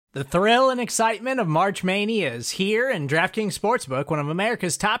The thrill and excitement of March Mania is here, and DraftKings Sportsbook, one of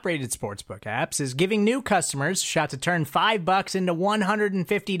America's top-rated sportsbook apps, is giving new customers a shot to turn $5 into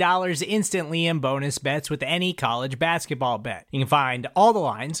 $150 instantly in bonus bets with any college basketball bet. You can find all the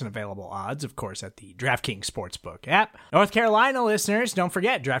lines and available odds, of course, at the DraftKings Sportsbook app. North Carolina listeners, don't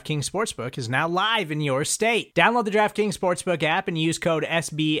forget, DraftKings Sportsbook is now live in your state. Download the DraftKings Sportsbook app and use code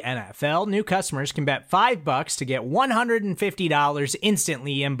SBNFL. New customers can bet $5 to get $150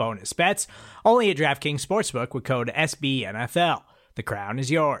 instantly in bonus bets, only at DraftKings Sportsbook with code SBNFL. The crown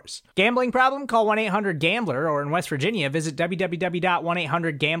is yours. Gambling problem? Call 1-800-GAMBLER, or in West Virginia, visit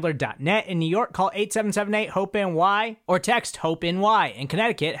www.1800gambler.net. In New York, call 877-8-HOPE-NY or text HOPE-NY. In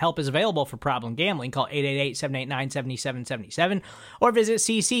Connecticut, help is available for problem gambling. Call 888-789-7777 or visit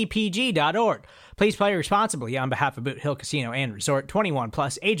ccpg.org. Please play responsibly on behalf of Boot Hill Casino and Resort. 21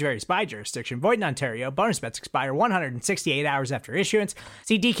 plus, age varies by jurisdiction. Void in Ontario. Bonus bets expire 168 hours after issuance.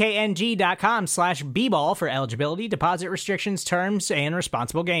 See dkng.com/bball for eligibility, deposit restrictions, terms, and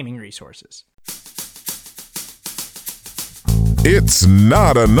responsible gaming resources. It's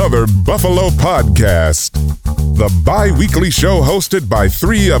not another Buffalo podcast. The bi-weekly show hosted by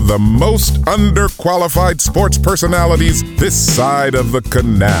three of the most underqualified sports personalities this side of the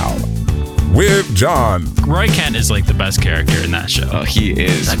canal. With John. Roy Kent is like the best character in that show. Oh, he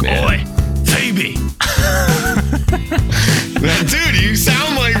is, like, man. Boy, Phoebe. Dude, you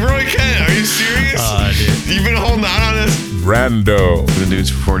sound like Roy Kent. Are you serious? Dude. You've been holding out on this? Brando. The dude's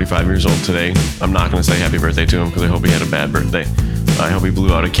 45 years old today. I'm not going to say happy birthday to him because I hope he had a bad birthday. I hope he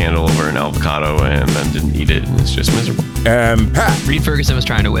blew out a candle over an avocado and then didn't eat it, and it's just miserable. And Pat. Reed Ferguson was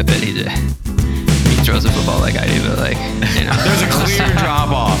trying to whip it. He throws a football like I do, but like, you know. There's a clear drop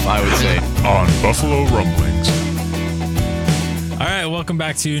off, I would say. On Buffalo Rumblings. All right, welcome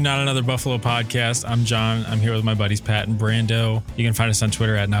back to Not Another Buffalo Podcast. I'm John. I'm here with my buddies Pat and Brando. You can find us on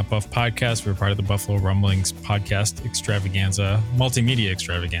Twitter at NotBuffPodcast. We're part of the Buffalo Rumblings podcast extravaganza, multimedia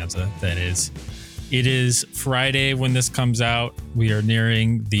extravaganza, that is. It is Friday when this comes out. We are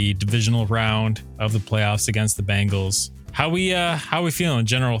nearing the divisional round of the playoffs against the Bengals. How we feeling?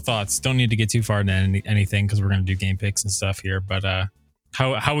 General thoughts. Don't need to get too far into anything because we're going to do game picks and stuff here. But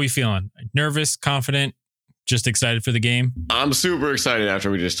how we feeling? Nervous, confident, just excited for the game? I'm super excited after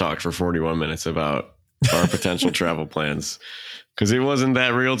we just talked for 41 minutes about our potential travel plans, because it wasn't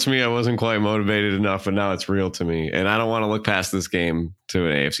that real to me. I wasn't quite motivated enough, but now it's real to me. And I don't want to look past this game to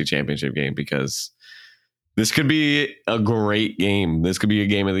an AFC Championship game, because this could be a great game. This could be a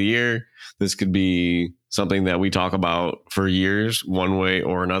game of the year. This could be something that we talk about for years, one way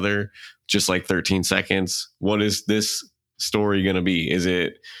or another, just like 13 seconds. What is this story going to be? Is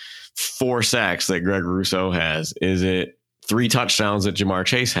it 4 sacks that Greg Rousseau has? Is it 3 touchdowns that Jamar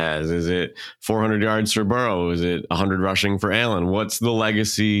Chase has? Is it 400 yards for Burrow? Is it 100 rushing for Allen? What's the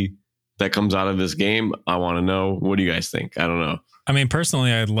legacy that comes out of this game? I want to know. What do you guys think? I don't know. I mean,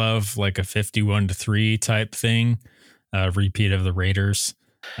 personally, I'd love like a 51-3 type thing, repeat of the Raiders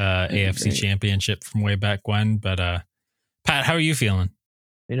AFC Championship from way back when. But Pat, how are you feeling?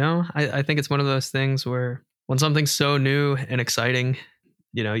 You know, I think it's one of those things where when something's so new and exciting,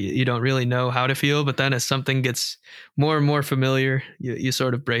 you know, you don't really know how to feel. But then as something gets more and more familiar, you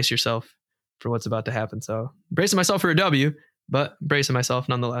sort of brace yourself for what's about to happen. So bracing myself for a W, but bracing myself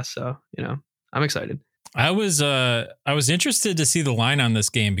nonetheless. So, you know, I'm excited. I was interested to see the line on this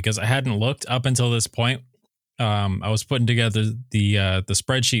game because I hadn't looked up until this point. I was putting together the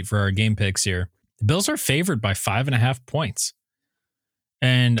spreadsheet for our game picks here. The Bills are favored by 5.5 points.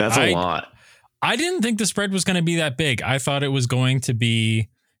 And that's a lot. I didn't think the spread was going to be that big. I thought it was going to be,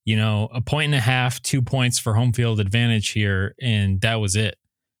 you know, 1.5, 2 points for home field advantage here. And that was it.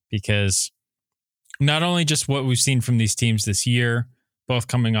 Because not only just what we've seen from these teams this year, both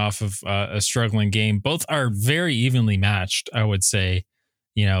coming off of a struggling game, both are very evenly matched, I would say.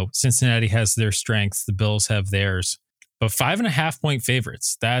 You know, Cincinnati has their strengths, the Bills have theirs. But 5.5 point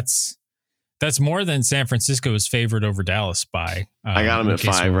favorites, that's more than San Francisco is favored over Dallas by. I got them at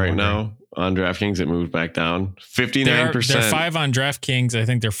 5 right now on DraftKings. It moved back down 59%. They're 5 on DraftKings. I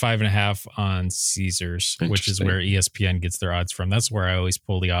think they're 5.5 on Caesars, which is where ESPN gets their odds from. That's where I always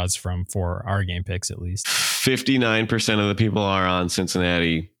pull the odds from for our game picks, at least. 59% of the people are on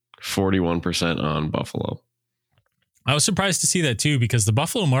Cincinnati, 41% on Buffalo. I was surprised to see that too, because the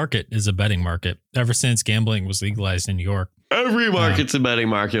Buffalo market is a betting market ever since gambling was legalized in New York. Every market's a betting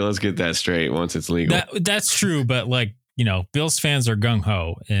market. Let's get that straight once it's legal. That's true. But like, you know, Bills fans are gung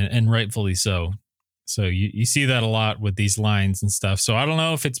ho and rightfully so. So you see that a lot with these lines and stuff. So I don't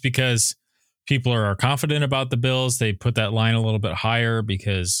know if it's because people are confident about the Bills. They put that line a little bit higher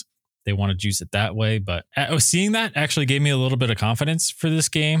because they want to juice it that way. But seeing that actually gave me a little bit of confidence for this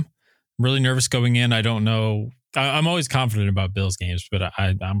game. I'm really nervous going in. I don't know. I'm always confident about Bills games, but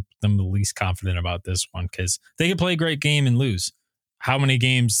I'm the least confident about this one because they can play a great game and lose. How many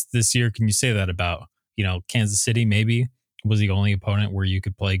games this year can you say that about? Kansas City maybe was the only opponent where you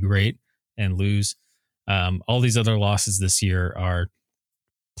could play great and lose. All these other losses this year are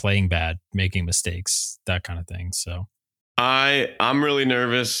playing bad, making mistakes, that kind of thing. So I'm really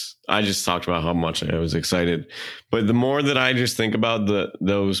nervous. I just talked about how much I was excited, but the more that I just think about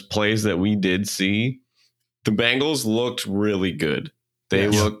those plays that we did see, the Bengals looked really good. They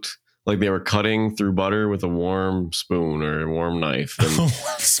looked like they were cutting through butter with a warm spoon or a warm knife. And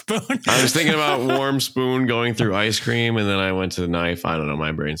spoon. I was thinking about warm spoon going through ice cream, and then I went to the knife. I don't know.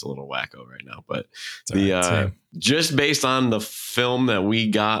 My brain's a little wacko right now, but just based on the film that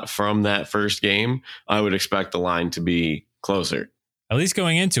we got from that first game, I would expect the line to be closer. At least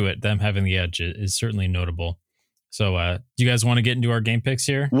going into it, them having the edge is certainly notable. So do you guys want to get into our game picks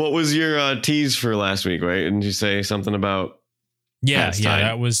here? What was your tease for last week, right? Didn't you say something about... Yeah,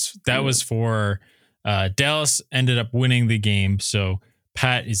 that was for Dallas ended up winning the game. So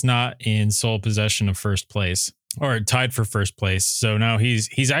Pat is not in sole possession of first place or tied for first place. So now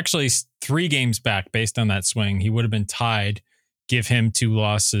he's actually 3 games back based on that swing. He would have been tied, give him 2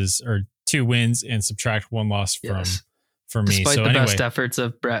 losses or 2 wins and subtract 1 loss from me. Despite so the best efforts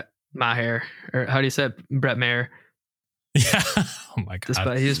of Brett Maher, or how do you say it? Brett Maher. Yeah. Oh my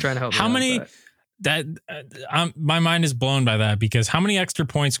God. He was trying to help me. How many... my mind is blown by that because how many extra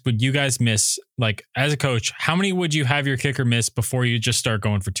points would you guys miss? Like as a coach, how many would you have your kicker miss before you just start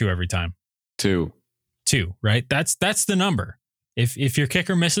going for 2 every time? 2, right? That's the number. If your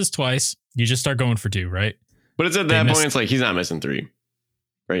kicker misses twice, you just start going for 2, right? But it's at that point, it's like he's not missing 3,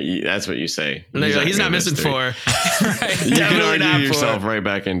 right? That's what you say. He's not missing 4. Right? You can argue yourself right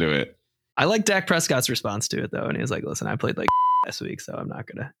back into it. I like Dak Prescott's response to it though, and he was like, "Listen, I played like last week, so I'm not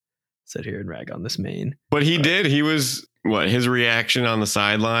gonna sit here and rag on this main." But he did. He was his reaction on the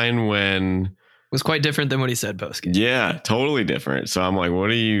sideline when was quite different than what he said post game. Yeah, totally different. So I'm like, what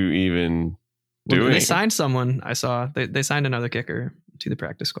are you even doing? They signed someone. I saw they signed another kicker to the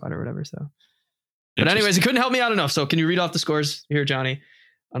practice squad or whatever. So, but anyways, he couldn't help me out enough. So can you read off the scores here, Johnny?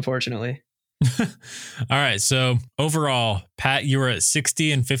 Unfortunately. All right. So overall, Pat, you were at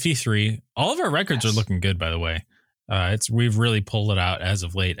 60 and 53. All of our records are looking good, by the way. We've really pulled it out as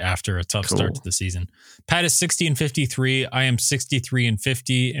of late after a tough start to the season. Pat is 60 and 53. I am 63 and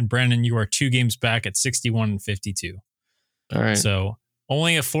 50. And Brandon, you are 2 games back at 61 and 52. All right. So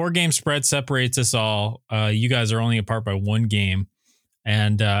only a 4-game spread separates us all. You guys are only apart by 1 game.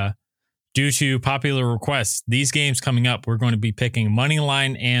 And due to popular requests, these games coming up, we're going to be picking money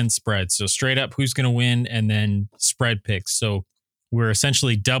line and spread. So straight up who's going to win and then spread picks. So we're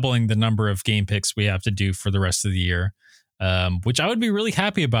essentially doubling the number of game picks we have to do for the rest of the year, which I would be really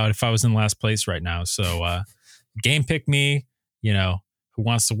happy about if I was in last place right now. So game pick me, who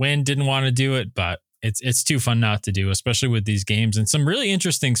wants to win, didn't want to do it, but it's too fun not to do, especially with these games and some really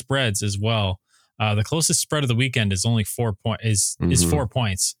interesting spreads as well. The closest spread of the weekend is only 4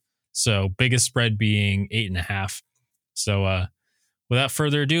 points. So biggest spread being 8.5. So without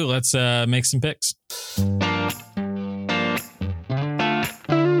further ado, let's make some picks.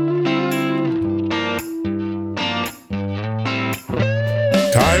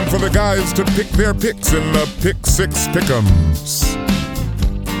 Time for the guys to pick their picks in the Pick 6 Pick'ems.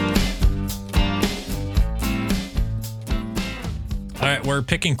 All right, we're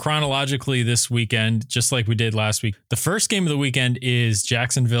picking chronologically this weekend, just like we did last week. The first game of the weekend is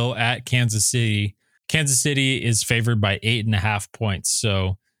Jacksonville at Kansas City. Kansas City is favored by 8.5 points.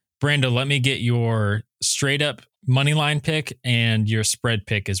 So, Brando, let me get your straight up money line pick and your spread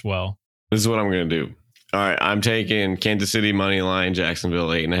pick as well. This is what I'm going to do. All right, I'm taking Kansas City money line, Jacksonville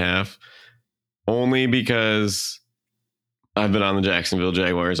 8.5, only because I've been on the Jacksonville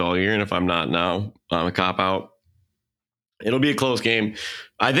Jaguars all year, and if I'm not now, I'm a cop out. It'll be a close game.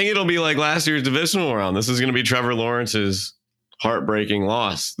 I think it'll be like last year's divisional round. This is going to be Trevor Lawrence's heartbreaking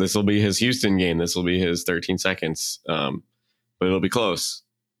loss. This will be his Houston game. This will be his 13 seconds. But it'll be close.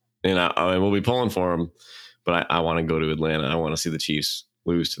 And we'll be pulling for him. But I want to go to Atlanta. I want to see the Chiefs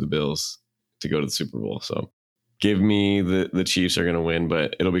lose to the Bills to go to the Super Bowl. So give me the Chiefs are going to win,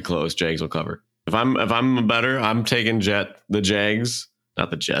 but it'll be close. Jags will cover. If I'm better, I'm taking the Jags,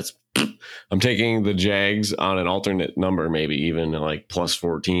 not the Jets. I'm taking the Jags on an alternate number, maybe even like plus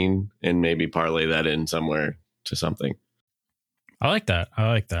 14, and maybe parlay that in somewhere to something. I like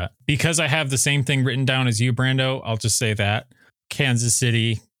that. Because I have the same thing written down as you, Brando, I'll just say that. Kansas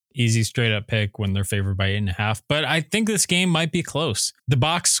City easy straight up pick when they're favored by 8.5. But I think this game might be close. The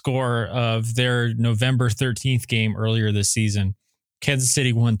box score of their November 13th game earlier this season, Kansas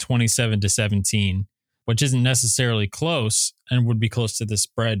City won 27-17, which isn't necessarily close and would be close to the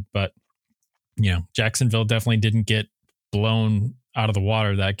spread. But, Jacksonville definitely didn't get blown out of the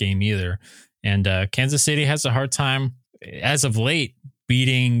water that game either. And Kansas City has a hard time, as of late,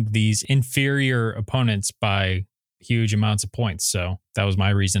 beating these inferior opponents by huge amounts of points. So that was my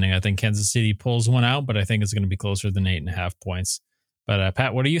reasoning. I think Kansas City pulls one out, but I think it's going to be closer than 8.5 points. But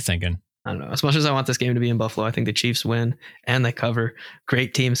Pat, what are you thinking? I don't know. As much as I want this game to be in Buffalo, I think the Chiefs win and they cover.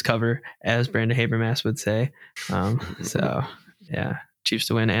 Great teams cover, as Brando Habermas would say. So yeah, Chiefs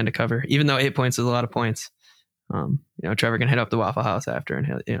to win and to cover, even though 8 points is a lot of points. Trevor can hit up the Waffle House after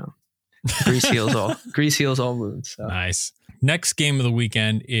and grease heals all wounds. So. Nice. Next game of the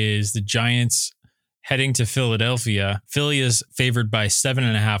weekend is the Giants heading to Philadelphia. Philly is favored by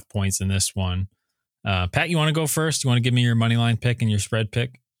 7.5 points in this one. Pat, you want to go first? You want to give me your money line pick and your spread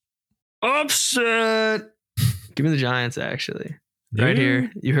pick? Upset. Give me the Giants, actually. Right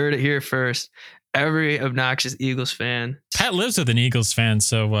here. You heard it here first. Every obnoxious Eagles fan. Pat lives with an Eagles fan,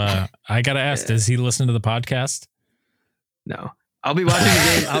 so I got to ask, does he listen to the podcast? No. I'll be watching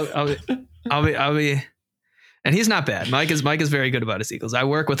the game. I'll be, and he's not bad. Mike is very good about his Eagles. I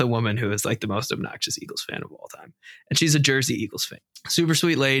work with a woman who is like the most obnoxious Eagles fan of all time, and she's a Jersey Eagles fan. Super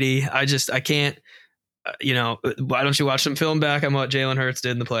sweet lady. I can't. Why don't you watch some film back on what Jalen Hurts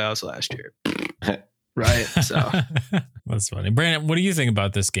did in the playoffs last year? Right. So that's funny. Brandon, what do you think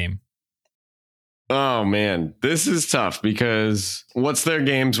about this game? Oh man, this is tough because what's their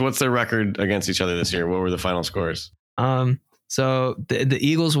games? What's their record against each other this year? What were the final scores? So the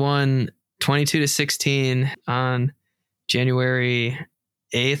Eagles won 22-16 on January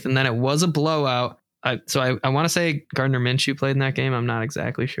 8th, and then it was a blowout. I want to say Gardner Minshew played in that game. I'm not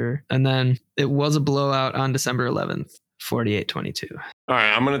exactly sure. And then it was a blowout on December 11th, 48-22. All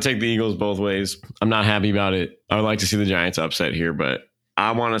right, I'm going to take the Eagles both ways. I'm not happy about it. I would like to see the Giants upset here, but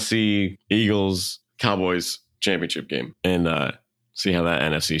I want to see Eagles Cowboys championship game and see how that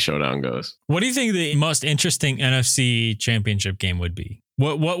NFC showdown goes. What do you think the most interesting NFC championship game would be?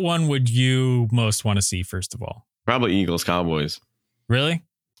 What one would you most want to see, first of all? Probably Eagles Cowboys. Really?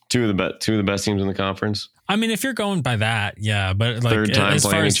 Two of the best teams in the conference. I mean, if you're going by that, yeah, but like as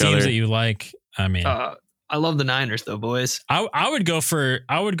far as teams that you like, I mean, I love the Niners though, boys. I would go for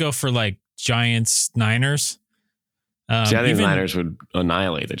like Giants Niners. I think the Niners would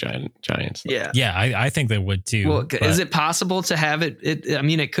annihilate the Giants. Yeah. Yeah, I think they would too. Well, is it possible to have it?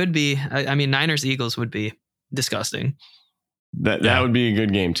 It could be. I mean, Niners Eagles would be disgusting. That would be a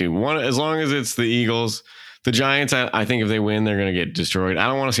good game too. As long as it's the Eagles. The Giants, I think if they win, they're going to get destroyed. I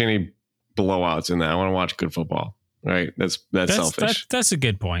don't want to see any blowouts in that. I want to watch good football. Right? That's selfish. That's a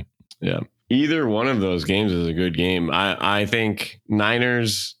good point. Yeah. Either one of those games is a good game. I think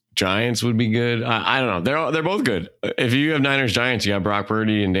Niners Giants would be good. I don't know. They're both good. If you have Niners Giants, you got Brock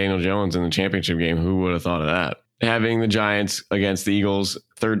Purdy and Daniel Jones in the championship game. Who would have thought of that? Having the Giants against the Eagles,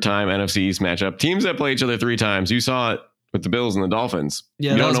 third time NFC East matchup. Teams that play each other 3 times. You saw it with the Bills and the Dolphins.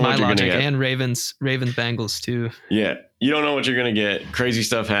 Yeah, that was my logic. And Ravens Bengals too. Yeah. You don't know what you're going to get. Crazy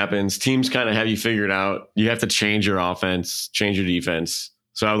stuff happens. Teams kind of have you figured out. You have to change your offense, change your defense.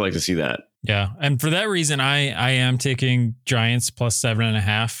 So I would like to see that. Yeah. And for that reason, I am taking Giants plus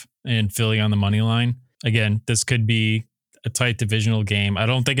 7.5 and Philly on the money line. Again, this could be a tight divisional game. I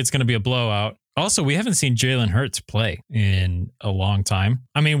don't think it's going to be a blowout. Also, we haven't seen Jalen Hurts play in a long time.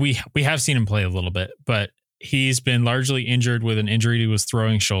 I mean, we have seen him play a little bit, but he's been largely injured with an injury to his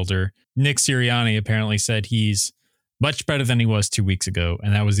throwing shoulder. Nick Sirianni apparently said he's much better than he was 2 weeks ago.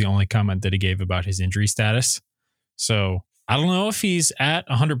 And that was the only comment that he gave about his injury status. So I don't know if he's at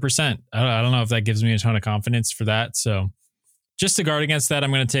 100%. I don't know if that gives me a ton of confidence for that. So just to guard against that,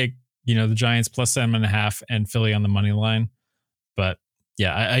 I'm going to take, the Giants plus 7.5 and Philly on the money line. But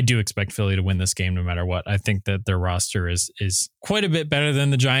yeah, I do expect Philly to win this game no matter what. I think that their roster is quite a bit better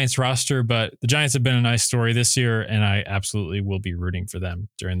than the Giants roster, but the Giants have been a nice story this year, and I absolutely will be rooting for them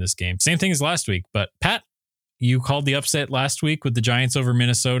during this game. Same thing as last week. But Pat, you called the upset last week with the Giants over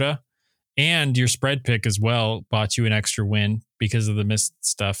Minnesota, and your spread pick as well bought you an extra win because of the missed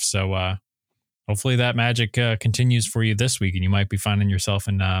stuff. So hopefully that magic continues for you this week, and you might be finding yourself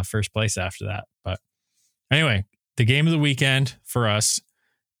in first place after that. But anyway, the game of the weekend for us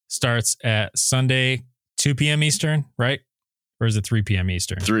starts at Sunday, 2 p.m. Eastern, right? Or is it 3 p.m.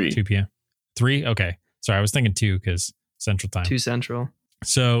 Eastern? 2 p.m. 3? Okay. Sorry, I was thinking 2 because Central Time. 2 Central.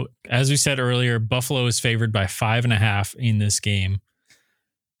 So, as we said earlier, Buffalo is favored by 5.5 in this game.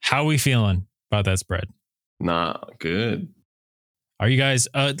 How are we feeling about that spread? Not good. Are you guys,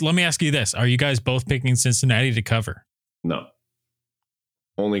 let me ask you this. Are you guys both picking Cincinnati to cover? No.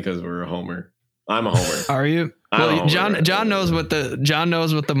 Only because we're a homer. I'm a homer. Are you? Well, John knows what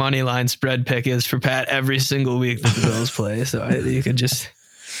the money line spread pick is for Pat every single week that the Bills play. So you could just.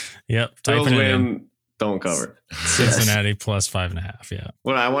 Yep. Bills win, don't cover. Cincinnati plus 5.5. Yeah.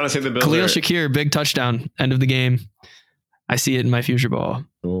 Well, I want to say the Bills. Khalil Shakir, big touchdown, end of the game. I see it in my future ball.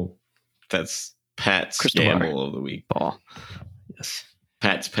 Cool. That's Pat's Crystal gamble bar. of the week. Ball. Yes.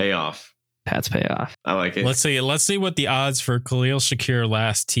 Pat's payoff. Pat's payoff. I like it. Let's see what the odds for Khalil Shakir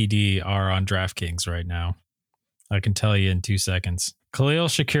last TD are on DraftKings right now. I can tell you in 2 seconds. Khalil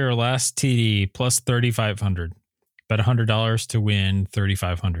Shakir last TD plus 3,500. Bet $100 to win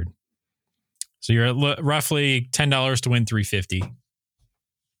 3,500. So you're at roughly $10 to win 350.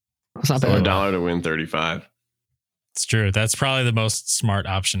 That's not So bad. $1 to win 35. It's true. That's probably the most smart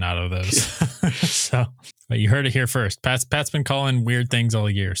option out of those. So, but you heard it here first. Pat's been calling weird things all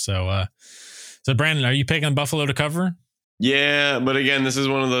year. So Brandon, are you picking Buffalo to cover? Yeah, but again, this is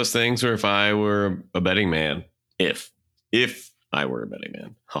one of those things where if I were a betting man, if I were a betting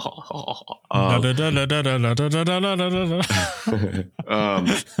man,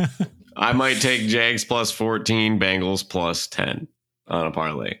 I might take Jags plus 14, Bengals plus 10 on a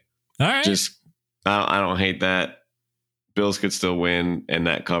parlay. All right. Just, I don't hate that. Bills could still win, and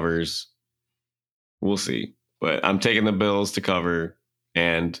that covers. We'll see. But I'm taking the Bills to cover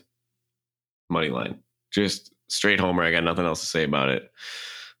and money line. Just straight homer. I got nothing else to say about it.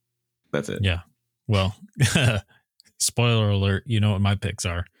 That's it. Yeah. Well, spoiler alert, you know what my picks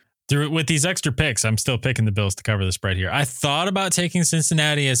are. With these extra picks, I'm still picking the Bills to cover the spread here. I thought about taking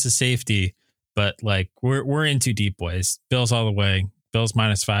Cincinnati as a safety, but like we're in too deep, boys. Bills all the way. Bills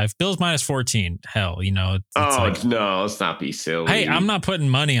 -5. Bills -14. Hell, you know. No, let's not be silly. Hey, I'm not putting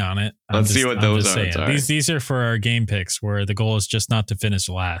money on it. Let's see what those are. These are for our game picks where the goal is just not to finish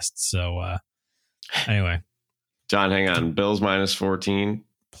last. So anyway. John, hang on. Bills -14.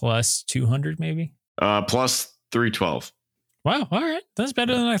 Plus 200 maybe? Plus 312. Wow. All right. That's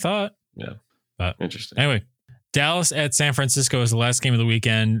better than I thought. Yeah. But interesting. Anyway, Dallas at San Francisco is the last game of the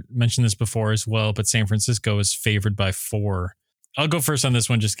weekend. Mentioned this before as well, but San Francisco is favored by 4. I'll go first on this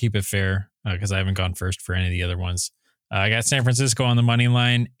one, just to keep it fair, because I haven't gone first for any of the other ones. I got San Francisco on the money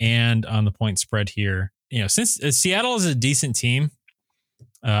line and on the point spread here. You know, since Seattle is a decent team,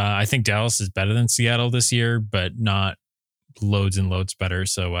 I think Dallas is better than Seattle this year, but not loads and loads better.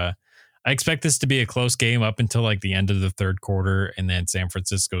 So I expect this to be a close game up until like the end of the third quarter, and then San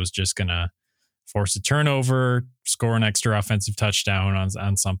Francisco is just gonna force a turnover, score an extra offensive touchdown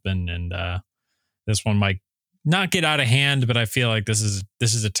on something, and this one might not get out of hand, but I feel like this is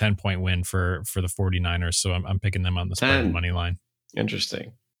a 10-point win for the 49ers. So I'm picking them on the spread money line.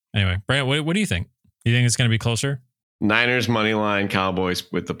 Interesting. Anyway, Brant, what do you think? Do you think it's going to be closer? Niners money line,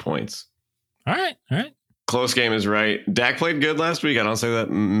 Cowboys with the points. All right. Close game is right. Dak played good last week. I don't say that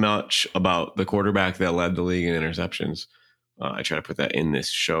much about the quarterback that led the league in interceptions. I try to put that in this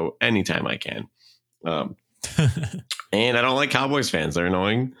show anytime I can. And I don't like Cowboys fans. They're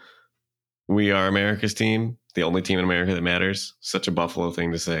annoying. We are America's team. The only team in America that matters. Such a Buffalo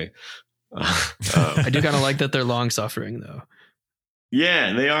thing to say. I do kind of like that they're long suffering though.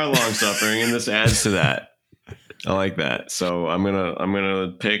 Yeah, they are long suffering, and this adds to that. I like that. So I'm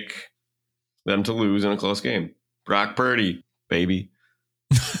gonna pick them to lose in a close game. Brock Purdy, baby.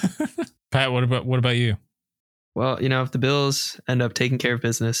 Pat, what about you? Well, you know, if the Bills end up taking care of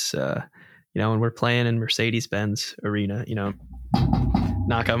business, you know, when we're playing in Mercedes-Benz Arena, you know,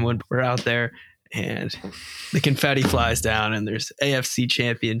 knock on wood, we're out there and the confetti flies down and there's AFC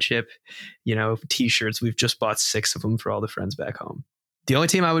Championship, you know, t-shirts. We've just bought 6 of them for all the friends back home. The only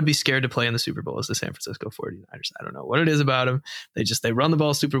team I would be scared to play in the Super Bowl is the San Francisco 49ers. I don't know what it is about them. They run the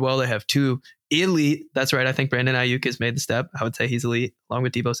ball super well. They have 2 elite. That's right. I think Brandon Ayuk has made the step. I would say he's elite, along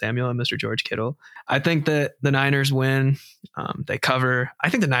with Deebo Samuel and Mr. George Kittle. I think that the Niners win. They cover. I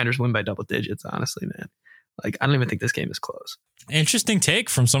think the Niners win by double digits, honestly, man. Like, I don't even think this game is close. Interesting take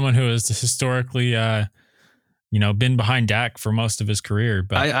from someone who has historically, been behind Dak for most of his career.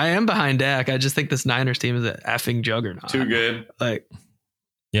 But I am behind Dak. I just think this Niners team is an effing juggernaut. Too good. Like,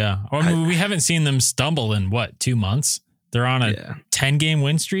 yeah. We haven't seen them stumble in 2 months? They're on a 10-game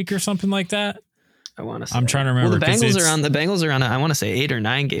win streak or something like that. I want to say. I'm trying to remember. Well, the Bengals are on I want to say 8 or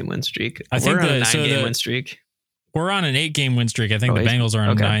 9 game win streak. I think we're on a 9-game win streak. We're on an 8-game win streak. I think the Bengals are on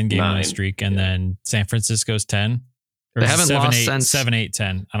a 9-game win streak, and then San Francisco's 10. Or they haven't lost since 7, 8,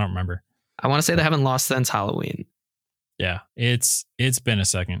 10. I don't remember. I want to say they haven't lost since Halloween. Yeah, it's been a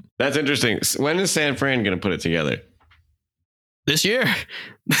second. That's interesting. When is San Fran going to put it together? This year.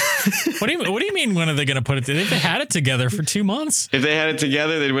 What do you mean? When are they going to put it? They've had it together for 2 months. If they had it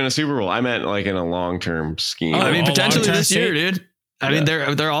together, they'd win a Super Bowl. I meant like in a long-term scheme. I mean, potentially long-term this year, dude. I mean,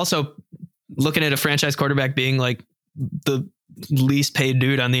 they're also looking at a franchise quarterback being like the least paid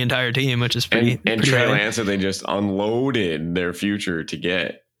dude on the entire team, which is pretty. And Trey Lance, that they just unloaded their future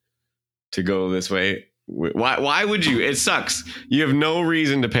to go this way. Why would you? It sucks. You have no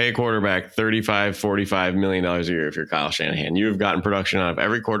reason to pay a quarterback $35-45 million a year if you're Kyle Shanahan. You have gotten production out of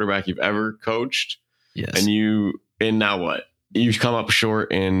every quarterback you've ever coached. Yes. And now what? You come up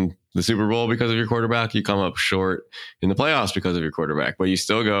short in the Super Bowl because of your quarterback. You come up short in the playoffs because of your quarterback, but you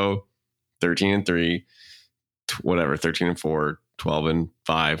still go 13-3, whatever, 13-4,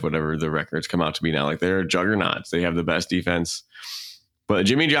 12-5, whatever the records come out to be now. Like, they're juggernauts. They have the best defense. But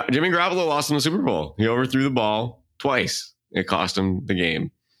Jimmy Garoppolo lost in the Super Bowl. He overthrew the ball twice. It cost him the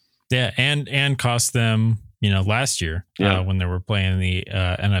game. Yeah, and cost them, last year when they were playing the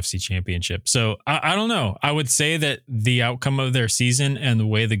NFC Championship. So I don't know. I would say that the outcome of their season and the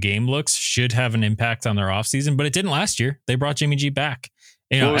way the game looks should have an impact on their offseason, but it didn't last year. They brought Jimmy G back.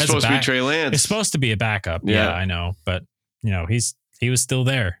 It was supposed to be Trey Lance. It's supposed to be a backup. Yeah, I know. But, he was still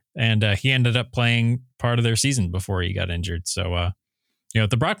there. And he ended up playing part of their season before he got injured. So,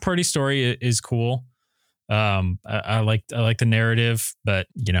 the Brock Purdy story is cool. I like the narrative, but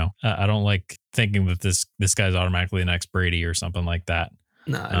I don't like thinking that this guy's automatically the next Brady or something like that.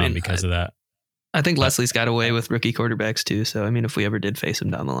 No, I mean, because of that. I think Leslie's got away with rookie quarterbacks too. So I mean, if we ever did face him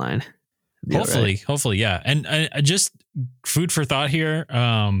down the line, hopefully, yeah. And just food for thought here.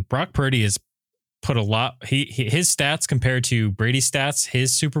 Brock Purdy has put a lot. His stats compared to Brady's stats,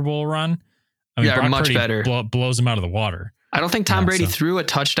 his Super Bowl run, are much Purdy better. Blows him out of the water. I don't think Tom Brady threw a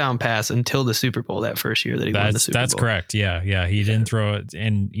touchdown pass until the Super Bowl that first year that he won the Super Bowl. That's correct. Yeah. He didn't throw it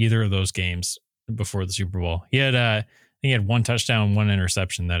in either of those games before the Super Bowl. He had one touchdown, one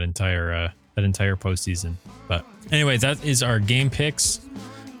interception that entire postseason. But anyway, that is our game picks.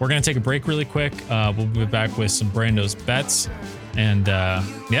 We're gonna take a break really quick. We'll be back with some Brando's bets, and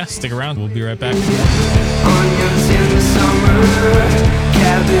stick around. We'll be right back. Onions in the summer,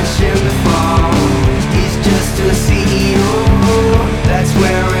 cabbage in the fall. He's just a CEO that's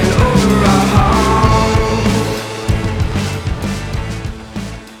wearing overalls.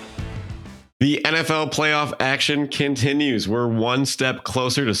 The NFL playoff action continues. We're one step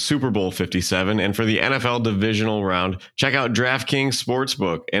closer to Super Bowl 57. And for the NFL divisional round, check out DraftKings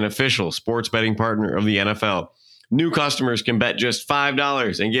Sportsbook, an official sports betting partner of the NFL. New customers can bet just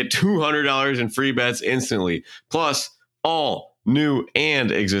 $5 and get $200 in free bets instantly. Plus, all new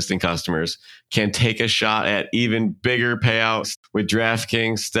and existing customers can take a shot at even bigger payouts with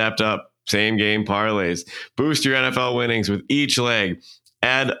DraftKings stepped up same game parlays. Boost your NFL winnings with each leg.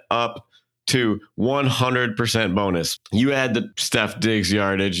 Add up to 100% bonus. You add the Steph Diggs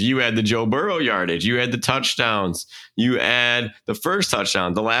yardage, you add the Joe Burrow yardage, you add the touchdowns, you add the first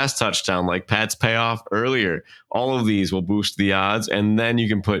touchdown, the last touchdown, like Pat's payoff earlier. All of these will boost the odds, and then you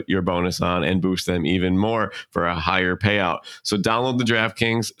can put your bonus on and boost them even more for a higher payout. So download the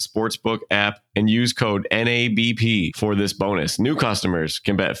DraftKings Sportsbook app and use code NABP for this bonus. New customers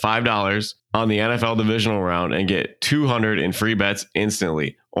can bet $5 on the NFL divisional round and get $200 in free bets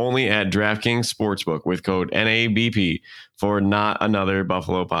instantly. Only at DraftKings Sportsbook with code NABP for Not Another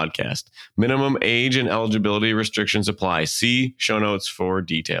Buffalo Podcast. Minimum age and eligibility restrictions apply. See show notes for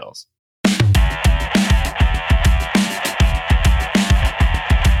details.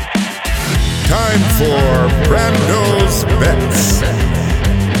 Time for Brando's Bets.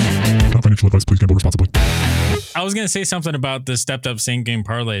 Not financial advice. Please gamble responsibly. I was going to say something about the stepped up same game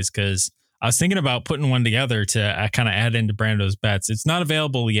parlays because I was thinking about putting one together to kind of add into Brando's bets. It's not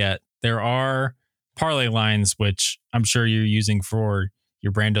available yet. There are parlay lines, which I'm sure you're using for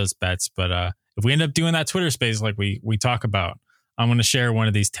your Brando's bets. But if we end up doing that Twitter space like we talk about, I'm going to share one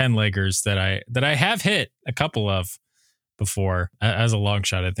of these 10-leggers that I have hit a couple of before as a long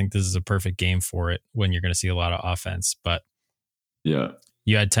shot. I think this is a perfect game for it when you're going to see a lot of offense. But yeah,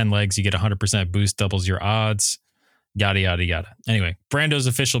 you add 10 legs, you get 100% boost, doubles your odds, yada, yada, yada. Anyway, Brando's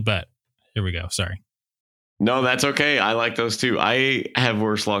official bet. Here we go. Sorry. No, that's okay. I like those too. I have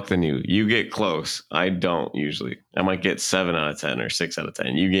worse luck than you. You get close. I don't usually. I might get 7 out of 10 or 6 out of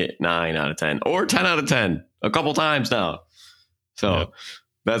 10. You get 9 out of 10 or 10 out of 10 a couple times now. So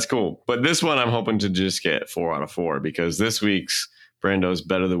That's cool. But this one, I'm hoping to just get 4 out of 4 because this week's Brando's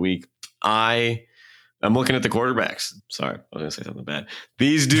bet of the week. I'm looking at the quarterbacks. Sorry, I was going to say something bad.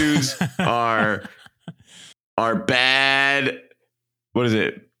 These dudes are bad. What is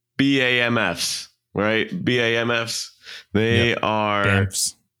it? BAMFs, right? BAMFs. They are.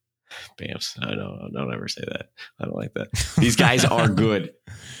 Bamfs. I know. Don't ever say that. I don't like that. These guys are good.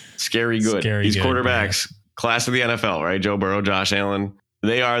 Scary good. These quarterbacks, class of the NFL, right? Joe Burrow, Josh Allen.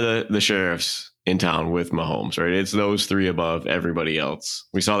 They are the sheriffs in town with Mahomes, right? It's those three above everybody else.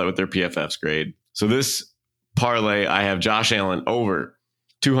 We saw that with their PFF's grade. So this parlay, I have Josh Allen over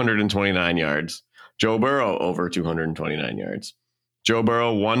 229 yards. Joe Burrow over 229 yards. Joe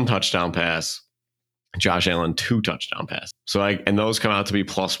Burrow, 1 touchdown pass. Josh Allen, 2 touchdown passes. And those come out to be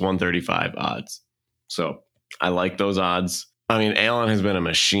plus 135 odds. So I like those odds. I mean, Allen has been a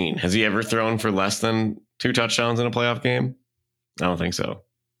machine. Has he ever thrown for less than 2 touchdowns in a playoff game? I don't think so.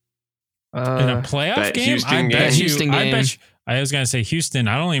 In a playoff game? I was going to say Houston.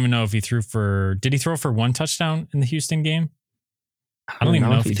 I don't even know if he did he throw for 1 touchdown in the Houston game? I don't even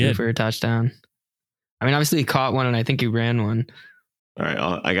know if he did. Threw for a touchdown. I mean, obviously he caught one and I think he ran one. All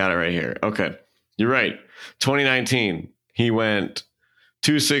right. I got it right here. Okay. You're right. 2019, he went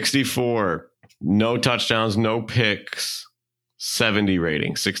 264, no touchdowns, no picks, 70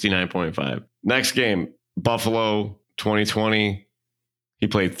 rating, 69.5. Next game, Buffalo, 2020. He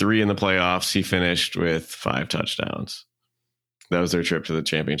played 3 in the playoffs. He finished with 5 touchdowns. That was their trip to the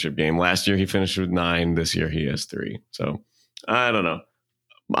championship game. Last year, he finished with 9. This year, he has 3. So I don't know.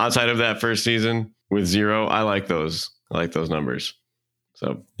 Outside of that first season with 0, I like those. I like those numbers.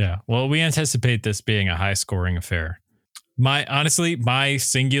 So yeah. Well, we anticipate this being a high scoring affair. My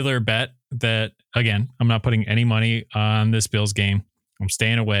singular bet that, again, I'm not putting any money on this Bills game. I'm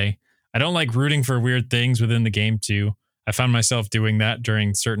staying away. I don't like rooting for weird things within the game too. I found myself doing that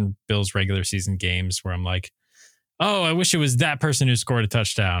during certain Bills regular season games where I'm like, oh, I wish it was that person who scored a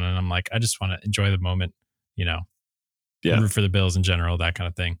touchdown. And I'm like, I just want to enjoy the moment, root for the Bills in general, that kind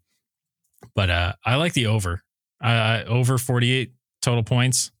of thing. But I like the over. Over 48 total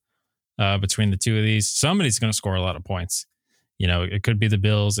points between the two of these. Somebody's going to score a lot of points. It could be the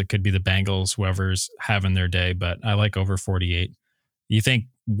Bills. It could be the Bengals, whoever's having their day. But I like over 48. You think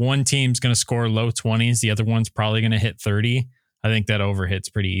one team's going to score low 20s, the other one's probably going to hit 30. I think that over hits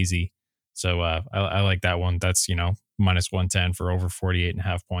pretty easy. So I like that one. That's, minus 110 for over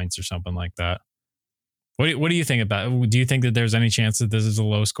 48.5 points or something like that. What do you think about it? Do you think that there's any chance that this is a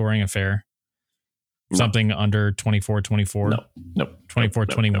low scoring affair? No. Something under 24-24? No.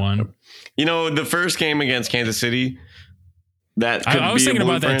 24-21? No. The first game against Kansas City, that could I was be thinking a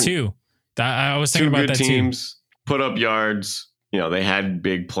about that too. I was thinking about that too. 2 good teams put up yards. They had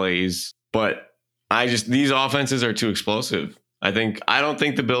big plays, but these offenses are too explosive. I don't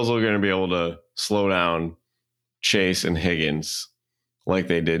think the Bills are going to be able to slow down Chase and Higgins like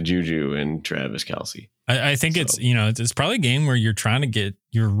they did Juju and Travis Kelce. I think it's probably a game where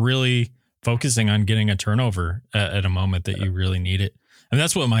you're really focusing on getting a turnover at a moment that you really need it. And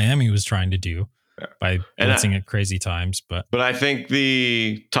that's what Miami was trying to do by blitzing at crazy times. But I think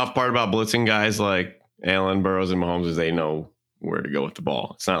the tough part about blitzing guys like Allen, Burrows, and Mahomes is they know where to go with the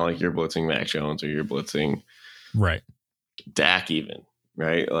ball. It's not like you're blitzing Mac Jones or you're blitzing Dak even,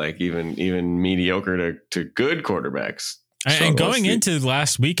 right? Like even mediocre to good quarterbacks. And going into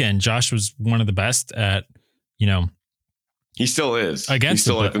last weekend, Josh was one of the best at, he still is. He's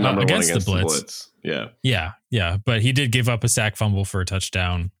still like the number one against the blitz. Yeah. But he did give up a sack fumble for a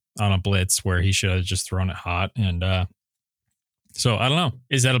touchdown on a blitz where he should have just thrown it hot. And so I don't know.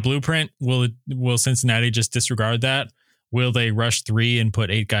 Is that a blueprint? Will Cincinnati just disregard that? Will they rush 3 and put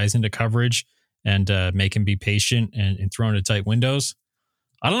 8 guys into coverage and make him be patient and throw into tight windows?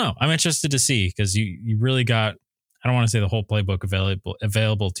 I don't know. I'm interested to see because you really got, I don't want to say the whole playbook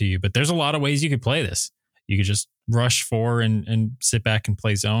available to you, but there's a lot of ways you could play this. You could just rush 4 and sit back and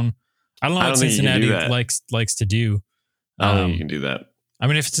play zone. I don't know what Cincinnati likes to do. I don't think you can do that. I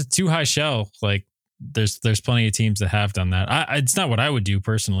mean, if it's a too high shell, like there's plenty of teams that have done that. It's not what I would do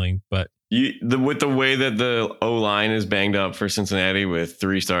personally, but with the way that the O-line is banged up for Cincinnati with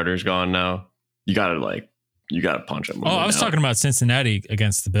 3 starters gone now, you gotta punch them. I was talking about Cincinnati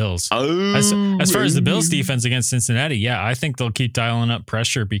against the Bills. As far as the Bills defense against Cincinnati, yeah, I think they'll keep dialing up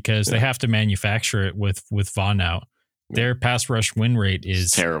pressure because they have to manufacture it with Vaughn out. Their pass rush win rate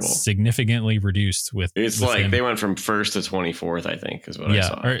is terrible, significantly redued with. It's like him. They went from 1st to 24th, I think, is what I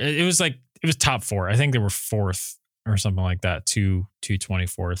saw. Or it was top 4. I think they were 4th or something like that to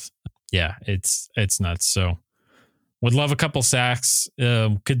 24th. Yeah, it's nuts. So would love a couple sacks.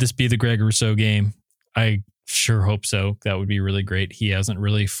 Could this be the Greg Rousseau game? I sure hope so. That would be really great. He hasn't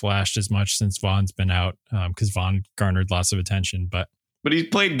really flashed as much since Vaughn's been out because Vaughn garnered lots of attention. But he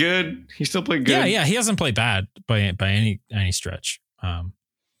played good. He still played good. Yeah. He hasn't played bad by any stretch.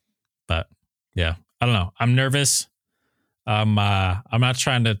 But yeah, I don't know. I'm nervous. I'm not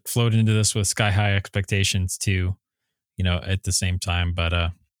trying to float into this with sky high expectations too, at the same time.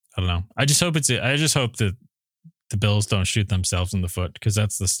 But I don't know. I just hope that the Bills don't shoot themselves in the foot, because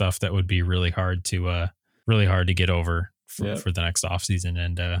that's the stuff that would be really hard to get over for the next offseason.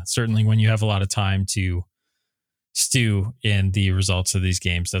 And certainly when you have a lot of time to stew in the results of these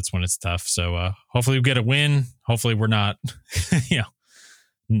games, that's when it's tough. So hopefully we get a win. Hopefully we're not,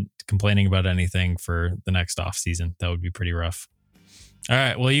 complaining about anything for the next offseason. That would be pretty rough. All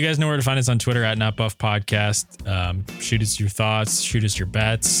right. Well, you guys know where to find us on Twitter at NotBuffPodcast. Shoot us your thoughts, shoot us your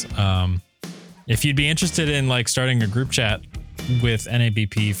bets. If you'd be interested in like starting a group chat with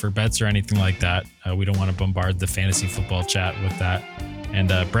NABP for bets or anything like that, we don't want to bombard the fantasy football chat with that. And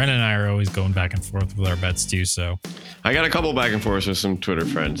Brandon and I are always going back and forth with our bets too. So I got a couple back and forth with some Twitter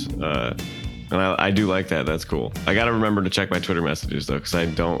friends. And I do like that. That's cool. I got to remember to check my Twitter messages though, because I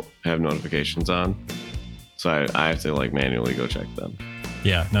don't have notifications on. So I have to like manually go check them.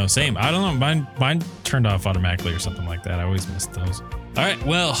 Yeah, no, same. I don't know. Mine turned off automatically or something like that. I always miss those. All right.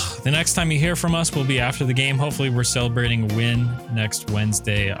 Well, the next time you hear from us will be after the game. Hopefully we're celebrating a win next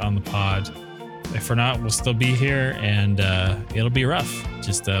Wednesday on the pod. If we're not, we'll still be here, and it'll be rough.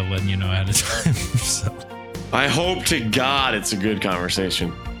 Just letting you know ahead of time. So. I hope to God it's a good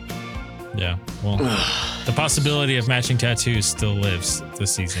conversation. Yeah. Well, the possibility of matching tattoos still lives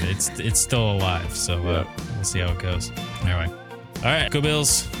this season. It's still alive. So we'll see how it goes. Anyway. All right. Go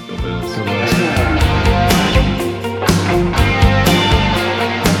Bills. Go Bills. Go Bills.